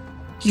rot.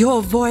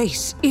 Your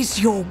voice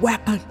is your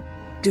weapon.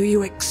 Do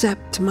you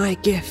accept my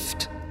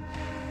gift?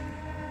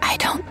 I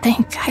don't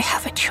think I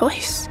have a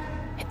choice.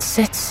 It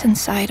sits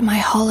inside my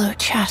hollow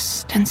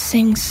chest and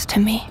sings to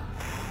me.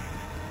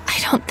 I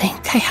don't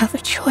think I have a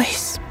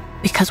choice,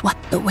 because what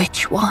the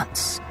witch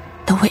wants,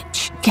 the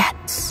witch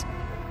gets,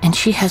 and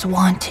she has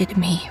wanted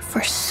me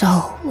for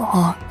so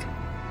long.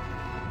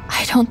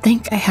 I don't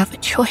think I have a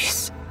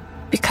choice,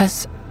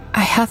 because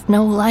I have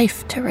no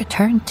life to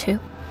return to.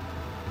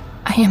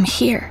 I am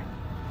here.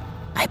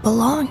 I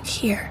belong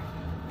here.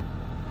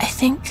 I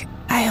think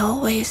I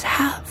always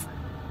have.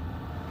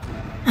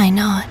 I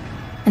nod,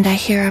 and I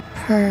hear a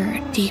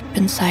purr deep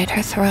inside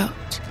her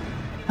throat,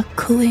 a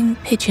cooing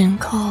pigeon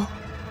call.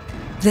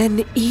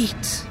 Then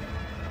eat.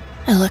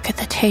 I look at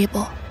the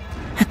table,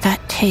 at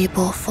that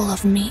table full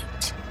of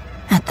meat,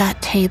 at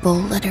that table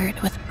littered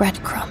with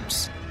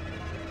breadcrumbs.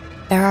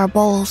 There are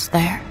bowls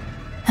there,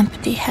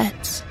 empty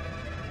heads.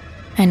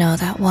 I know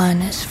that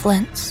one is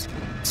Flint's,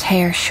 his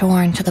hair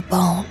shorn to the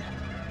bone.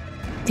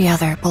 The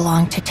other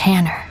belonged to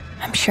Tanner,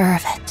 I'm sure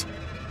of it.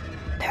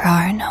 There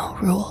are no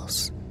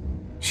rules.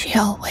 She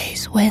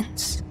always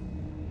wins.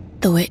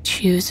 The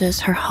witch uses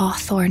her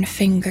hawthorn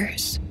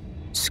fingers,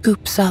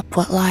 scoops up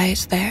what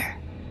lies there,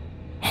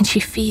 and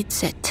she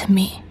feeds it to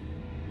me.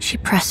 She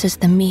presses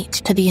the meat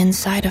to the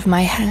inside of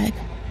my head,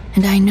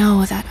 and I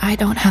know that I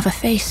don't have a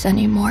face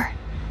anymore.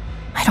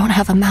 I don't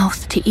have a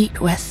mouth to eat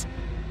with.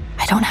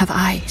 I don't have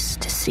eyes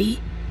to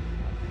see.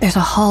 There's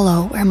a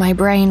hollow where my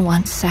brain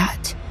once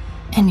sat,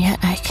 and yet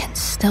I can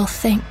still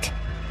think.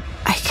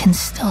 I can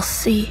still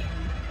see.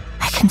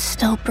 I can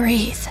still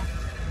breathe.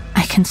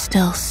 I can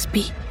still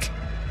speak.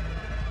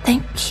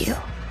 Thank you,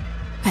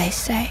 I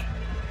say.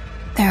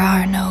 There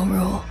are no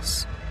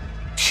rules.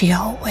 She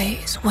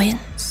always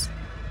wins.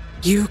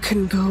 You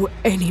can go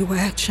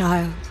anywhere,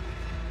 child.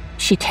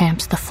 She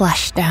tamps the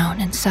flesh down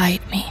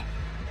inside me.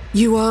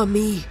 You are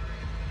me.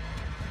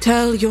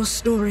 Tell your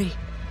story,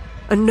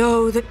 and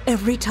know that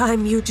every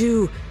time you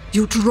do,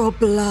 you draw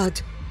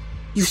blood.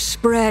 You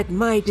spread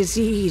my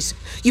disease.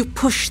 You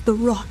push the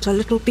rot a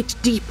little bit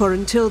deeper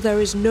until there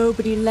is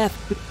nobody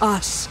left but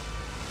us.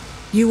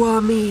 You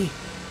are me,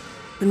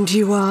 and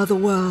you are the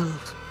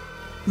world.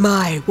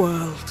 My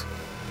world.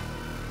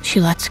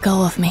 She lets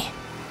go of me,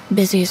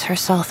 busies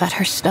herself at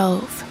her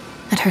stove,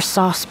 at her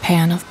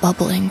saucepan of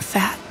bubbling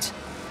fat.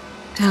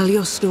 Tell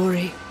your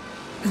story,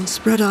 and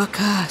spread our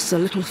curse a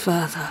little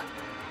further.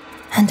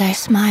 And I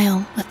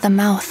smile with the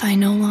mouth I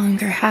no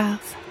longer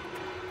have.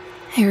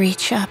 I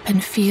reach up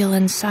and feel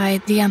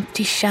inside the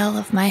empty shell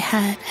of my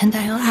head, and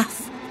I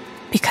laugh,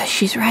 because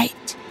she's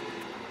right.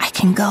 I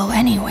can go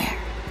anywhere.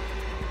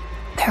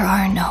 There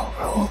are no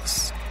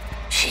rules.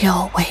 She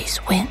always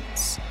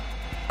wins.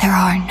 There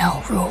are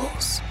no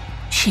rules.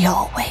 She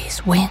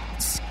always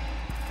wins.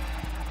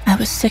 I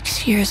was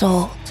 6 years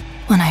old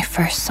when I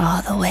first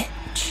saw the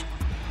witch.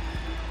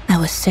 I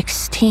was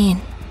 16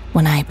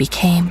 when I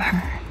became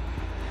her.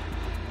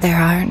 There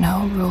are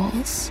no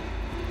rules.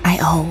 I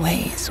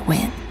always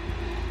win.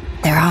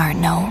 There are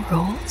no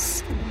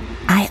rules.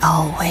 I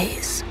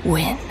always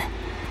win.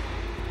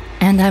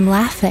 And I'm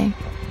laughing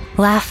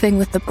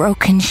with the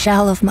broken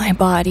shell of my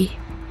body,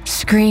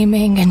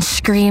 screaming and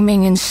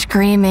screaming and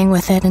screaming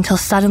with it until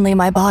suddenly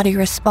my body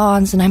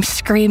responds and I'm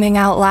screaming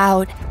out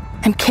loud.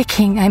 I'm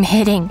kicking, I'm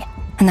hitting,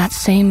 and that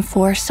same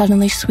force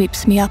suddenly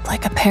sweeps me up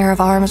like a pair of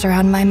arms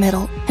around my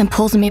middle and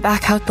pulls me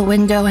back out the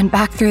window and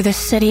back through the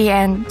city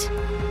and...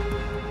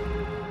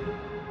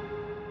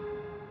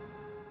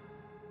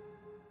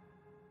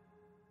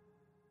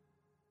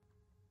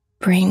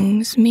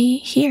 brings me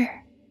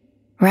here,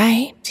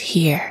 right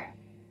here.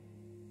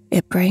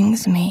 It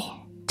brings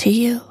me to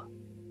you.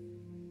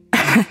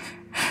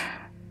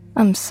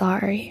 I'm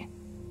sorry.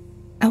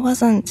 I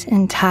wasn't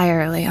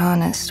entirely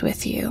honest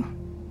with you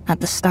at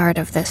the start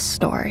of this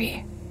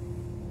story.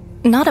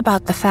 Not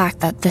about the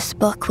fact that this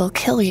book will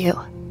kill you,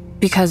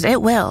 because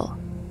it will.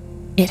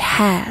 It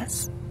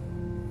has.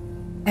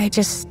 I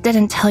just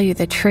didn't tell you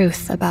the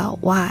truth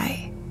about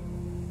why,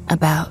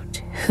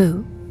 about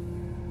who.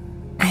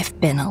 I've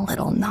been a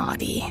little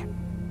naughty.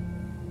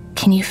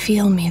 Can you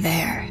feel me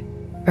there,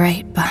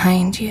 right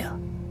behind you?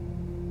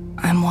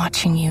 I'm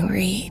watching you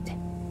read.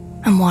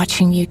 I'm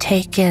watching you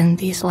take in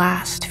these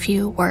last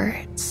few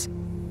words.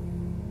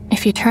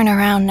 If you turn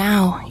around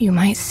now, you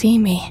might see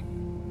me.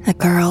 A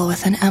girl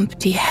with an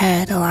empty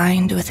head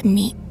aligned with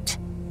meat.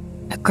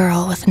 A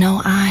girl with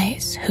no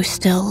eyes who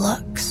still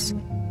looks.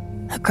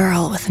 A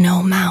girl with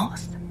no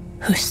mouth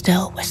who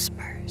still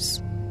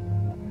whispers.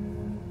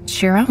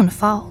 It's your own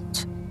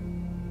fault.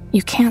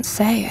 You can't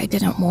say I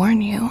didn't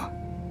warn you.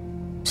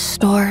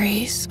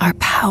 Stories are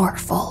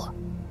powerful,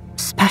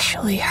 especially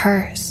especially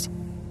hers,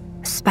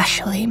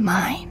 especially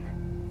mine.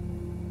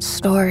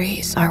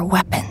 Stories are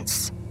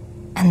weapons,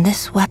 and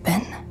this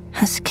weapon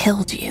has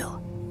killed you.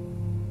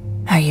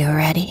 Are you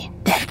ready,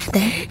 dead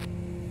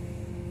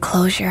thing?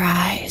 Close your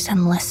eyes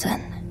and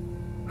listen.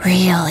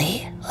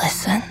 Really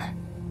listen.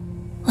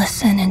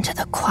 Listen into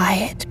the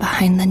quiet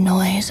behind the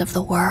noise of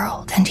the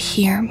world and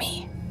hear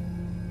me.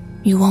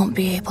 You won't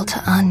be able to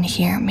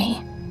unhear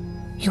me.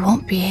 You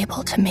won't be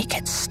able to make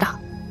it stop.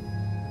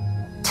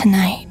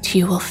 Tonight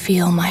you will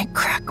feel my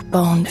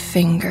crack-boned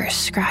finger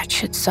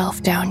scratch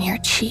itself down your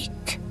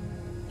cheek.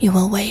 You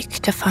will wake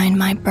to find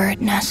my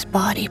bird nest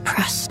body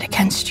pressed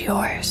against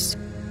yours,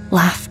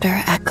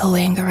 laughter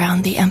echoing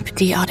around the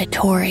empty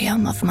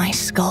auditorium of my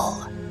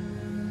skull.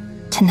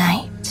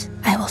 Tonight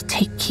I will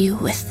take you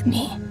with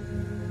me.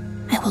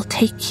 I will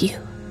take you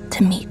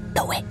to meet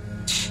the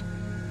witch.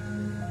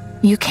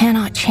 You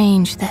cannot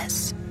change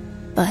this,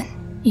 but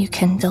you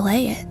can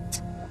delay it.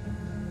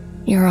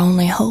 Your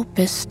only hope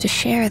is to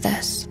share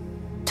this,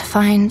 to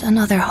find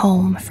another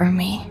home for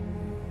me.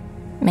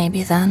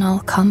 Maybe then I'll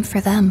come for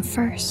them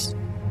first.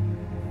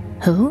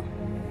 Who?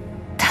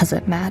 Does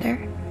it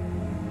matter?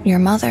 Your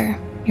mother,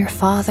 your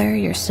father,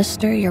 your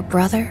sister, your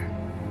brother,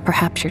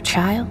 perhaps your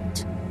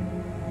child?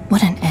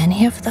 Wouldn't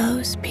any of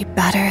those be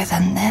better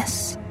than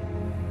this?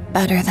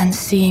 Better than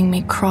seeing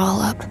me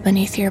crawl up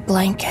beneath your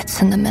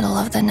blankets in the middle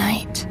of the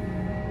night.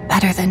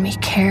 Better than me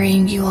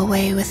carrying you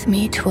away with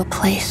me to a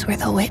place where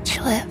the witch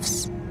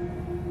lives.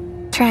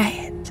 Try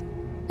it,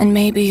 and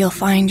maybe you'll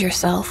find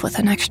yourself with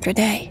an extra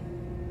day,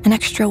 an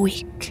extra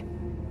week.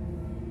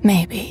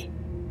 Maybe.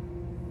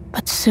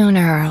 But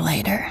sooner or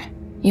later,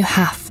 you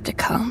have to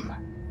come.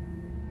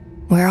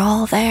 We're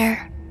all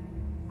there.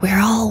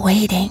 We're all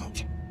waiting.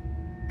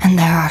 And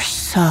there are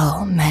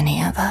so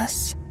many of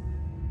us.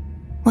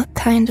 What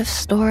kind of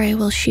story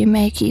will she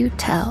make you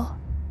tell?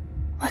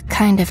 What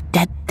kind of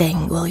dead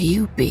thing will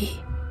you be?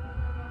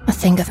 A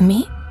thing of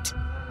meat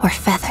or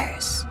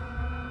feathers?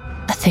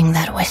 A thing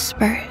that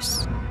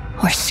whispers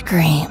or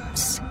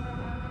screams?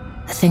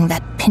 A thing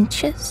that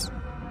pinches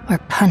or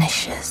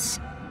punishes?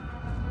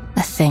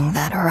 A thing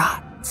that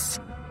rots?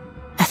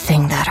 A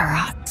thing that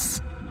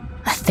rots?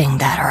 A thing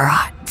that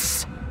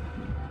rots?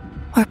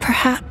 Or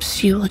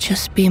perhaps you will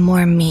just be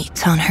more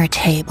meat on her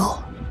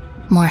table,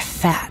 more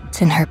fat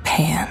in her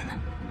pan.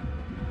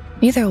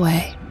 Either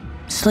way,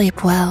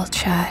 sleep well,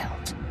 child.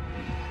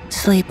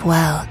 Sleep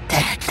well,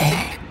 dead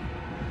thing.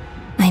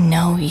 I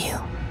know you.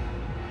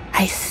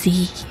 I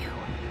see you.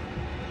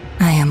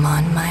 I am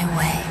on my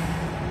way.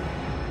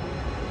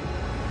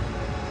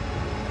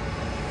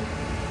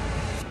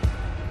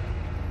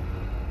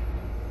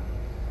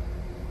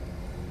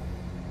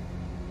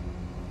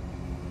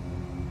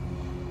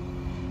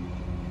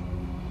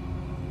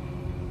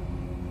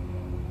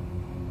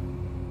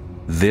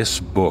 This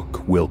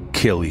Book Will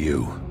Kill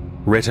You,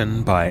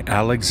 written by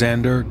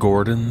Alexander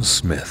Gordon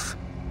Smith,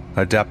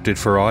 adapted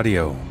for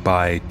audio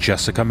by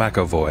Jessica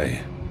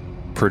McAvoy,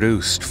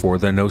 produced for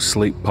the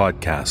NoSleep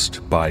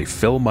podcast by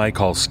Phil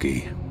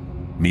Michalski,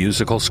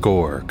 musical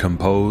score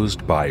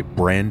composed by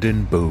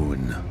Brandon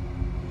Boone.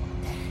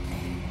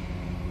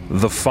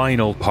 The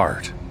final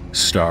part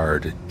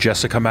starred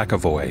Jessica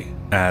McAvoy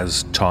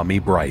as Tommy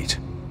Bright,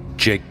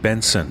 Jake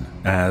Benson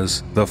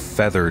as the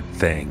Feathered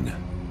Thing,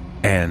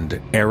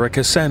 and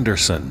Erica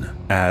Sanderson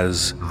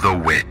as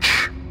the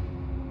Witch.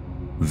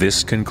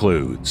 This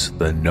concludes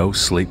the No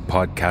Sleep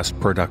podcast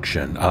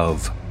production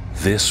of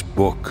This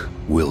Book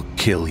Will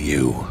Kill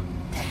You.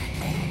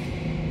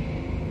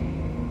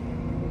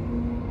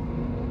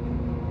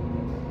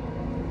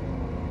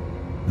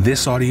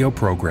 This audio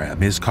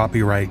program is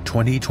copyright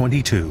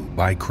 2022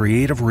 by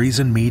Creative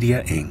Reason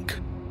Media, Inc.,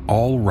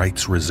 all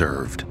rights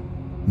reserved.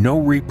 No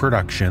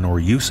reproduction or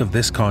use of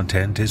this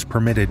content is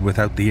permitted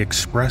without the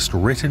expressed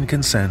written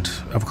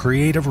consent of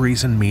Creative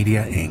Reason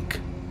Media, Inc.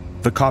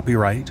 The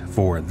copyright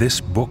for This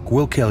Book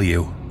Will Kill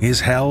You is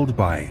held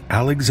by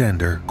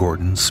Alexander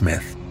Gordon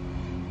Smith.